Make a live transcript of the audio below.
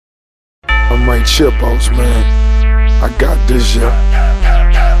my chipos, man. I got this, yeah.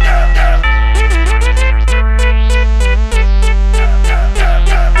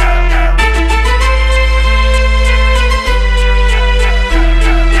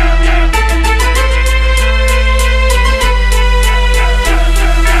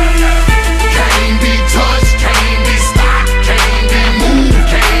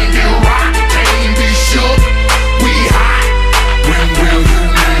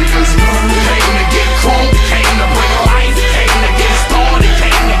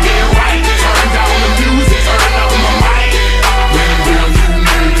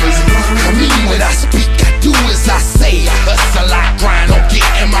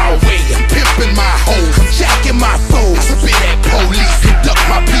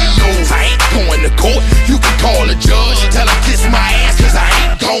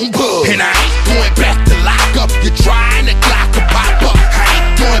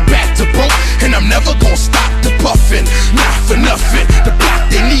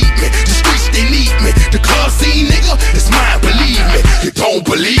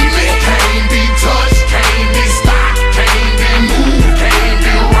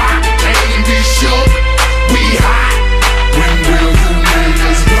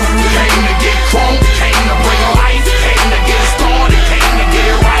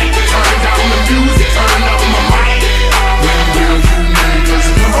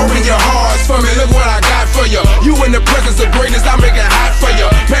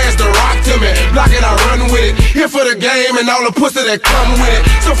 Here for the game and all the pussy that come with it.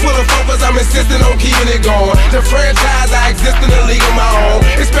 So full of focus, I'm insisting on keeping it going. The franchise, I exist in a league of my own.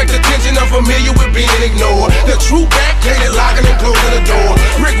 Expect attention, I'm familiar with being ignored. The true backhanded locking and closing the door.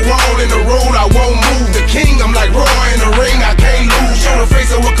 Brick wall in the road, I won't move. The king, I'm like Roy in the ring, I can't lose. Show the face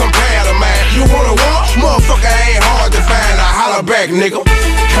of what compare to man. You wanna walk? Motherfucker ain't hard to find. I holler back, nigga.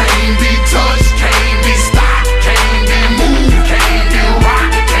 Can't be touched, can't be stopped, can't be moved, can't be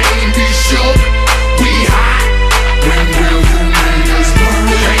rocked, can't be shook. We hot. When will you niggas learn?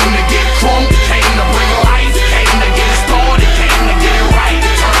 Came to get crunk, came to bring life, came to get started, came to get right.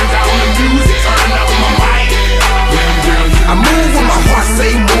 Turn down the music, turn up my mic. When will you I move when my heart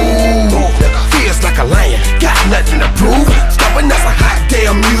say move. Feels like a lion, got nothing to prove. Stubborn as a hot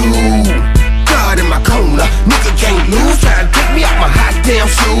damn mule. God in my corner, nigga can't lose. Try to take me out my hot damn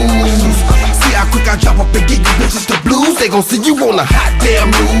shoes. See how quick I drop up and get you bitches the blues. They gon' see you on the hot damn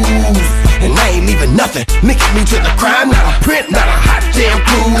news. And I ain't leaving nothing, linking me to the crime. Not a print, not a hot damn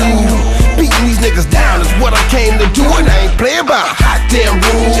clue. Beating these niggas down is what I came to do. And I ain't playing by a hot damn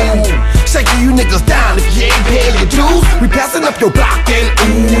rule. Shaking you niggas down if you ain't paying your dues. We passing up your block and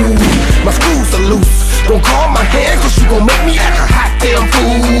ooh, my screws are loose. Don't call my hand cause you gon' make me act a hot damn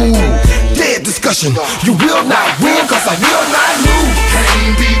fool. Dead discussion, you will not win cause I will not lose.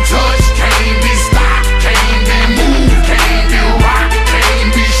 can't be